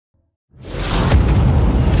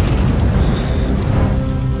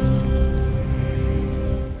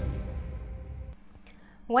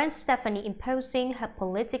Gwen Stefani imposing her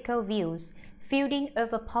political views, feuding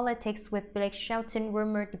over politics with Blake Shelton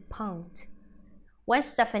rumor debunked. Gwen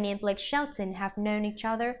Stefani and Blake Shelton have known each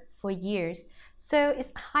other for years, so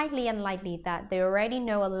it's highly unlikely that they already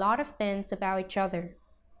know a lot of things about each other.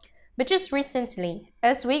 But just recently,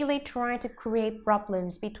 Us Weekly tried to create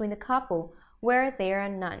problems between the couple where there are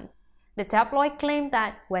none. The tabloid claimed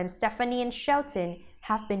that Gwen Stefani and Shelton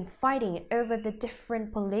have been fighting over the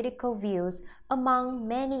different political views among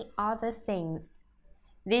many other things.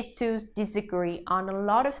 These two disagree on a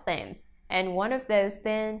lot of things, and one of those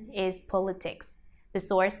things is politics, the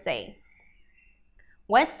source say.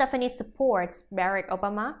 Gwen Stefani supports Barack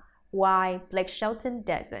Obama, while Blake Shelton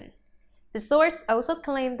doesn't. The source also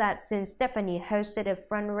claimed that since Stefani hosted a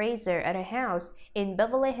fundraiser at her house in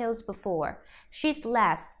Beverly Hills before, she's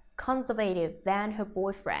less conservative than her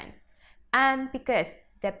boyfriend. And because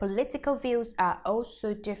their political views are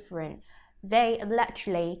also different, they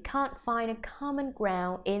allegedly can't find a common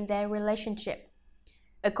ground in their relationship.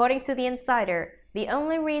 According to The Insider, the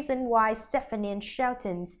only reason why Stefani and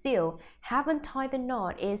Shelton still haven't tied the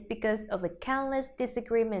knot is because of the countless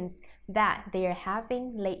disagreements that they are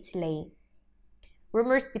having lately.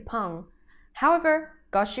 Rumors debunked. However,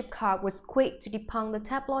 Gossip Cop was quick to debunk the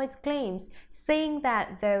tabloid's claims, saying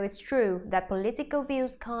that though it's true that political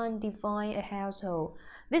views can't define a household,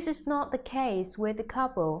 this is not the case with the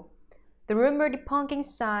couple. The rumor debunking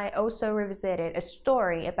site also revisited a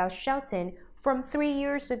story about Shelton from 3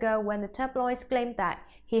 years ago when the tabloids claimed that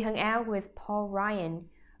he hung out with Paul Ryan.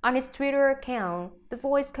 On his Twitter account, the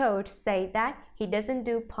voice coach said that he doesn't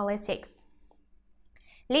do politics.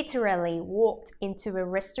 Literally walked into a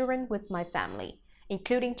restaurant with my family,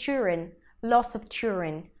 including children, lots of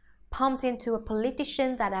children, bumped into a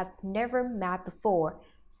politician that I've never met before,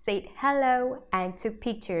 said hello and took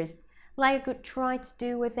pictures, like I could try to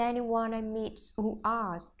do with anyone I meet who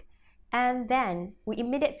asks. And then we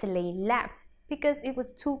immediately left because it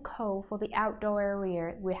was too cold for the outdoor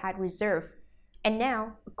area we had reserved. And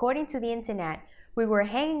now, according to the internet, we were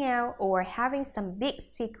hanging out or having some big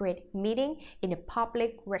secret meeting in a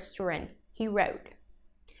public restaurant, he wrote.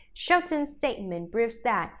 Shelton's statement proves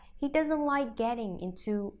that he doesn't like getting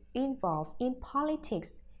involved in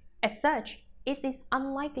politics. As such, it is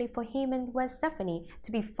unlikely for him and Gwen Stefani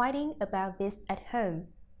to be fighting about this at home.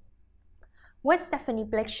 Gwen Stefani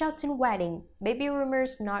Blake Shelton wedding, baby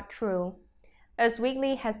rumors not true. Us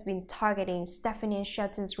Weekly has been targeting Stefani and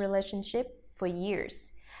Shelton's relationship for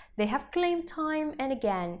years. They have claimed time and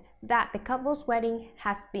again that the couple's wedding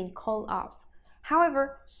has been called off.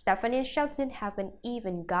 However, Stefani and Shelton haven't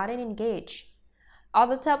even gotten engaged.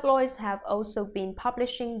 Other tabloids have also been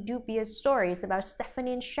publishing dubious stories about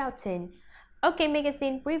Stefani and Shelton. OK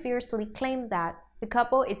Magazine previously claimed that the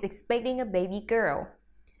couple is expecting a baby girl.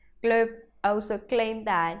 Globe also claimed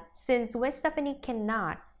that since Gwen Stefani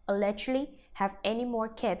cannot allegedly have any more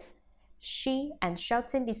kids, she and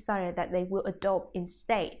Shelton decided that they will adopt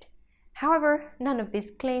instead. However, none of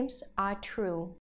these claims are true.